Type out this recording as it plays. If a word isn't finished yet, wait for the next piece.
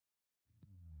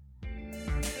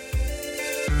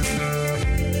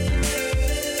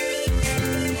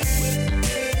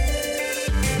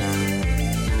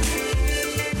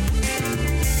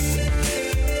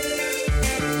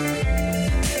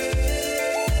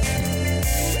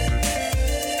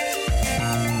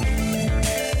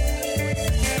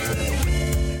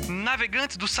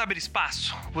navegantes do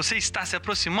cyberespaço, você está se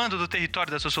aproximando do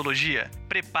território da sociologia?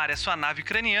 Prepare a sua nave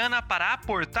craniana para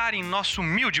aportar em nosso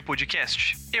humilde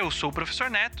podcast. Eu sou o Professor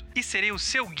Neto e serei o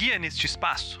seu guia neste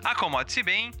espaço. Acomode-se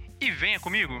bem e venha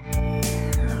comigo!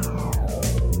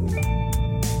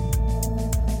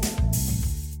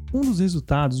 Um dos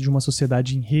resultados de uma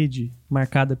sociedade em rede,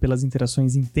 marcada pelas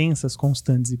interações intensas,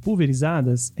 constantes e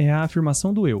pulverizadas, é a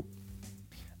afirmação do eu.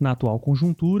 Na atual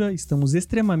conjuntura, estamos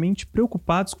extremamente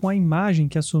preocupados com a imagem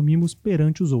que assumimos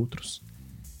perante os outros.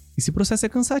 Esse processo é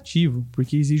cansativo,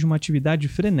 porque exige uma atividade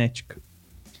frenética.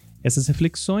 Essas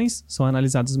reflexões são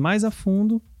analisadas mais a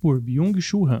fundo por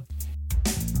Byung-Chul Han.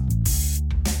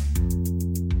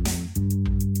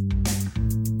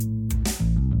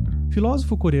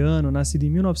 Filósofo coreano, nascido em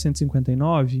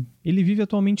 1959, ele vive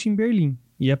atualmente em Berlim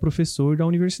e é professor da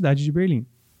Universidade de Berlim.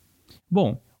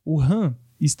 Bom, o Han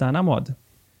está na moda.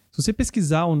 Se você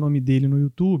pesquisar o nome dele no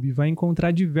YouTube, vai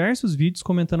encontrar diversos vídeos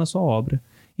comentando a sua obra,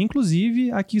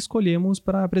 inclusive a que escolhemos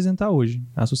para apresentar hoje,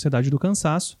 A Sociedade do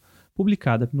Cansaço,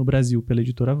 publicada no Brasil pela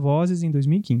editora Vozes em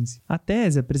 2015. A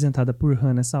tese apresentada por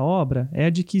Han nessa obra é a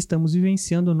de que estamos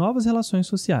vivenciando novas relações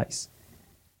sociais.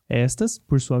 Estas,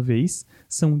 por sua vez,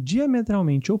 são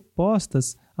diametralmente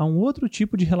opostas a um outro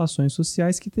tipo de relações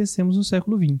sociais que tecemos no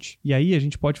século XX. E aí a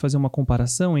gente pode fazer uma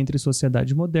comparação entre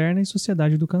sociedade moderna e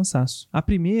sociedade do cansaço. A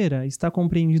primeira está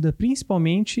compreendida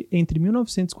principalmente entre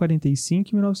 1945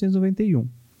 e 1991.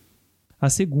 A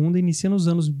segunda inicia nos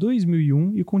anos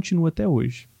 2001 e continua até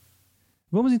hoje.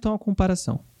 Vamos então à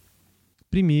comparação.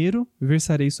 Primeiro,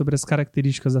 versarei sobre as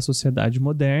características da sociedade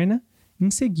moderna, em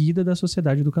seguida da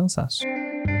sociedade do cansaço.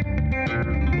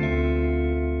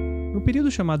 No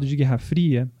período chamado de Guerra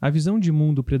Fria, a visão de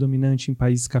mundo predominante em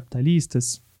países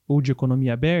capitalistas, ou de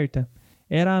economia aberta,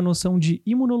 era a noção de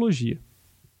imunologia.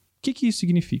 O que isso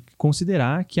significa?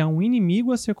 Considerar que há um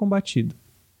inimigo a ser combatido.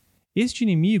 Este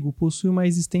inimigo possui uma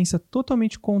existência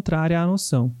totalmente contrária à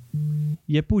noção,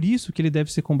 e é por isso que ele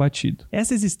deve ser combatido.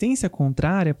 Essa existência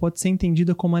contrária pode ser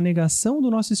entendida como a negação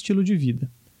do nosso estilo de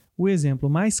vida. O exemplo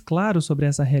mais claro sobre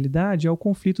essa realidade é o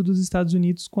conflito dos Estados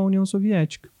Unidos com a União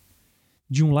Soviética.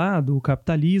 De um lado, o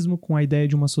capitalismo com a ideia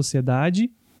de uma sociedade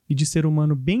e de ser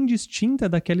humano bem distinta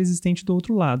daquela existente do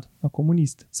outro lado, a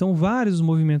comunista. São vários os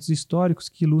movimentos históricos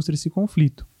que ilustram esse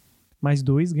conflito, mas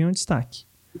dois ganham destaque: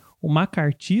 o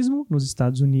macartismo nos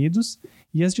Estados Unidos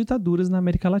e as ditaduras na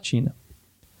América Latina.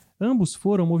 Ambos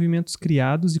foram movimentos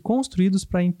criados e construídos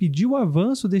para impedir o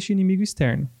avanço deste inimigo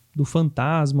externo, do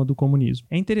fantasma do comunismo.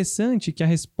 É interessante que a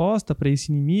resposta para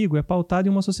esse inimigo é pautada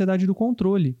em uma sociedade do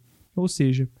controle, ou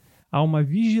seja, há uma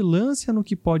vigilância no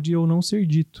que pode ou não ser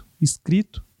dito,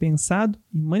 escrito, pensado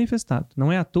e manifestado.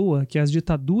 Não é à toa que as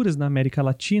ditaduras na América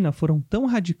Latina foram tão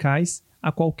radicais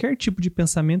a qualquer tipo de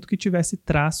pensamento que tivesse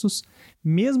traços,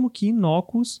 mesmo que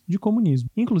inócuos, de comunismo.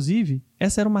 Inclusive,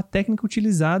 essa era uma técnica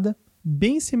utilizada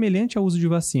bem semelhante ao uso de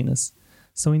vacinas.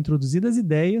 São introduzidas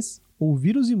ideias ou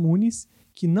vírus imunes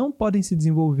que não podem se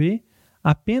desenvolver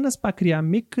apenas para criar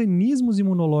mecanismos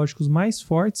imunológicos mais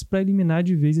fortes para eliminar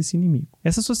de vez esse inimigo.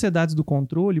 Essas sociedades do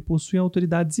controle possuem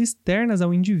autoridades externas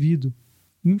ao indivíduo,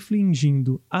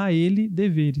 infligindo a ele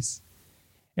deveres.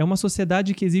 É uma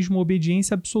sociedade que exige uma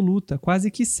obediência absoluta,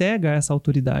 quase que cega a essa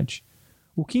autoridade,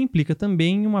 o que implica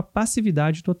também uma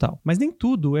passividade total. Mas nem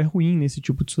tudo é ruim nesse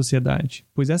tipo de sociedade,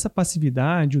 pois essa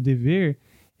passividade, o dever,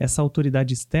 essa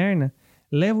autoridade externa,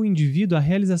 leva o indivíduo à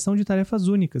realização de tarefas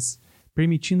únicas,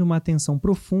 permitindo uma atenção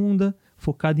profunda,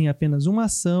 focada em apenas uma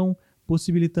ação,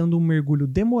 possibilitando um mergulho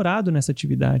demorado nessa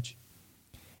atividade.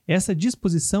 Essa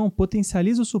disposição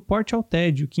potencializa o suporte ao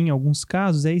tédio, que em alguns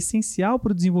casos é essencial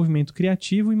para o desenvolvimento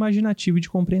criativo, imaginativo e de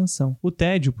compreensão. O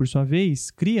tédio, por sua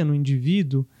vez, cria no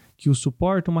indivíduo que o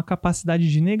suporta uma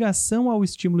capacidade de negação ao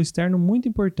estímulo externo muito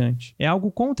importante. É algo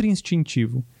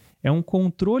contra-instintivo, é um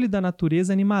controle da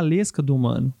natureza animalesca do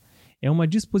humano. É uma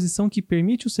disposição que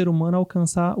permite o ser humano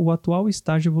alcançar o atual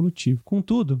estágio evolutivo.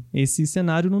 Contudo, esse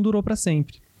cenário não durou para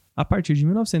sempre. A partir de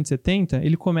 1970,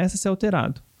 ele começa a ser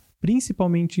alterado,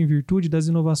 principalmente em virtude das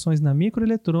inovações na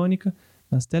microeletrônica,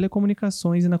 nas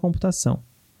telecomunicações e na computação.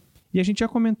 E a gente já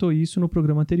comentou isso no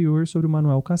programa anterior sobre o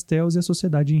Manuel Castells e a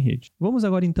sociedade em rede. Vamos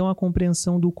agora então à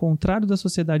compreensão do contrário da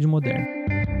sociedade moderna.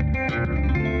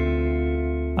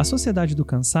 A sociedade do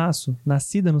cansaço,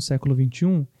 nascida no século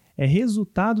XXI, é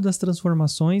resultado das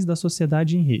transformações da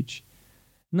sociedade em rede.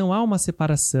 Não há uma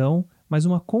separação, mas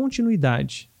uma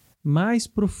continuidade mais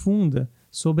profunda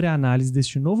sobre a análise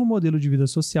deste novo modelo de vida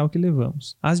social que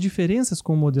levamos. As diferenças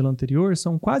com o modelo anterior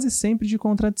são quase sempre de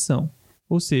contradição,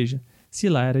 ou seja, se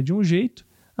lá era de um jeito,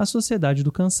 a sociedade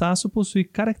do cansaço possui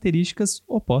características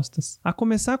opostas. A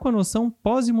começar com a noção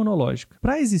pós-imunológica.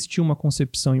 Para existir uma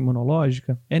concepção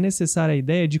imunológica, é necessária a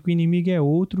ideia de que o inimigo é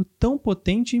outro tão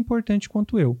potente e importante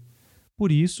quanto eu.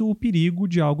 Por isso, o perigo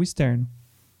de algo externo.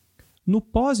 No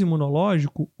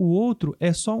pós-imunológico, o outro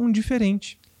é só um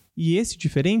diferente. E esse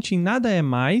diferente em nada é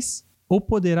mais ou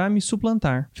poderá me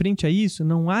suplantar. Frente a isso,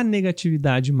 não há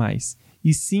negatividade mais,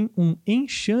 e sim um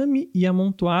enxame e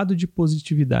amontoado de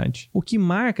positividade. O que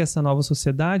marca essa nova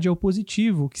sociedade é o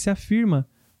positivo, que se afirma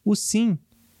o sim,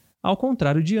 ao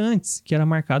contrário de antes, que era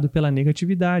marcado pela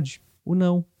negatividade, o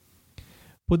não.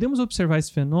 Podemos observar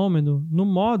esse fenômeno no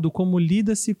modo como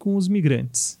lida-se com os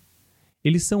migrantes.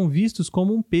 Eles são vistos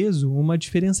como um peso, uma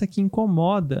diferença que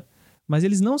incomoda, mas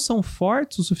eles não são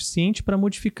fortes o suficiente para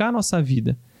modificar a nossa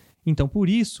vida. Então, por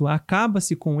isso,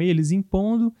 acaba-se com eles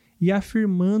impondo e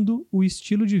afirmando o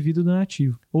estilo de vida do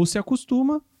nativo. Ou se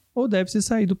acostuma, ou deve-se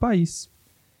sair do país.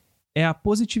 É a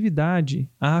positividade,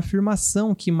 a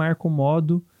afirmação que marca o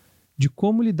modo de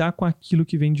como lidar com aquilo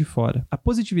que vem de fora. A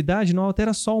positividade não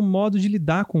altera só o modo de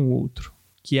lidar com o outro,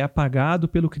 que é apagado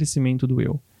pelo crescimento do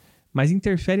eu, mas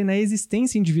interfere na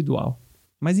existência individual.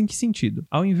 Mas em que sentido?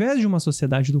 Ao invés de uma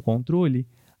sociedade do controle,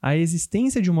 a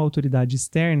existência de uma autoridade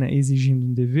externa exigindo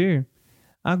um dever,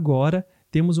 agora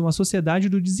temos uma sociedade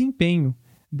do desempenho,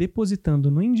 depositando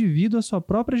no indivíduo a sua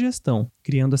própria gestão,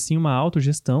 criando assim uma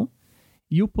autogestão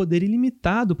e o poder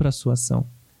ilimitado para a sua ação.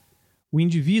 O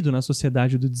indivíduo na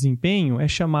sociedade do desempenho é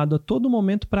chamado a todo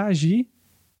momento para agir,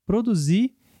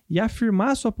 produzir e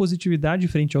afirmar sua positividade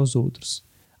frente aos outros,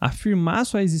 afirmar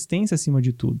sua existência acima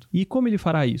de tudo. E como ele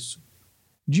fará isso?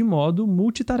 De modo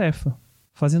multitarefa,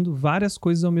 fazendo várias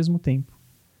coisas ao mesmo tempo.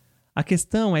 A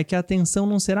questão é que a atenção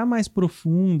não será mais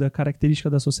profunda, característica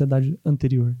da sociedade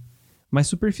anterior, mas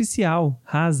superficial,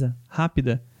 rasa,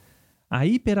 rápida. A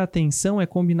hiperatenção é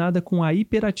combinada com a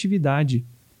hiperatividade.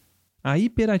 A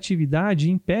hiperatividade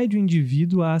impede o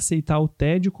indivíduo a aceitar o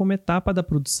tédio como etapa da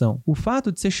produção. O fato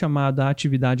de ser chamado à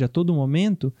atividade a todo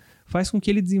momento faz com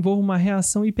que ele desenvolva uma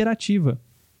reação hiperativa.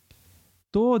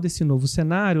 Todo esse novo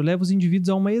cenário leva os indivíduos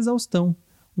a uma exaustão,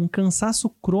 um cansaço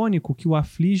crônico que o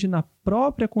aflige na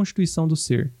própria constituição do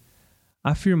ser.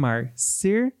 Afirmar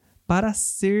ser para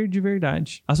ser de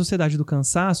verdade. A sociedade do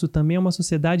cansaço também é uma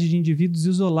sociedade de indivíduos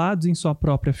isolados em sua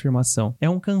própria afirmação. É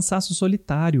um cansaço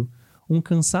solitário, um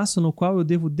cansaço no qual eu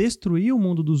devo destruir o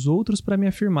mundo dos outros para me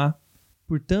afirmar.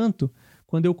 Portanto,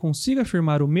 quando eu consigo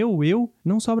afirmar o meu eu,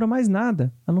 não sobra mais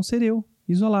nada, a não ser eu,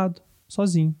 isolado,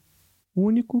 sozinho,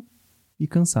 único e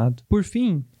cansado. Por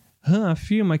fim, Han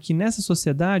afirma que nessa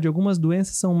sociedade algumas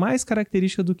doenças são mais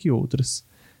características do que outras.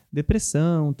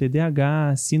 Depressão,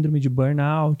 TDAH, síndrome de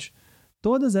burnout,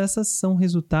 todas essas são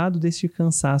resultado deste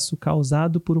cansaço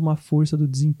causado por uma força do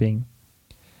desempenho.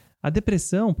 A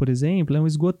depressão, por exemplo, é um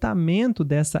esgotamento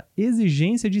dessa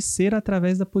exigência de ser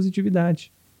através da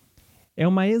positividade. É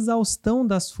uma exaustão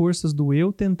das forças do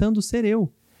eu tentando ser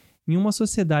eu, em uma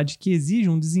sociedade que exige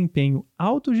um desempenho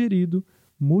autogerido,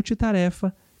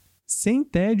 multitarefa, sem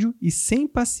tédio e sem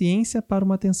paciência para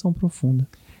uma atenção profunda.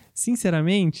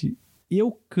 Sinceramente,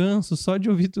 eu canso só de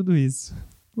ouvir tudo isso.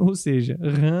 Ou seja,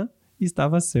 Han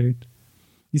estava certo.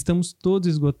 Estamos todos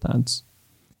esgotados.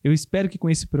 Eu espero que com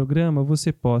esse programa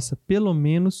você possa, pelo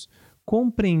menos,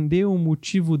 compreender o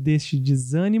motivo deste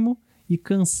desânimo e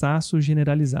cansaço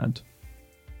generalizado.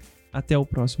 Até o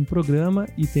próximo programa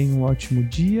e tenha um ótimo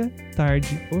dia,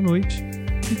 tarde ou noite.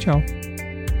 E tchau!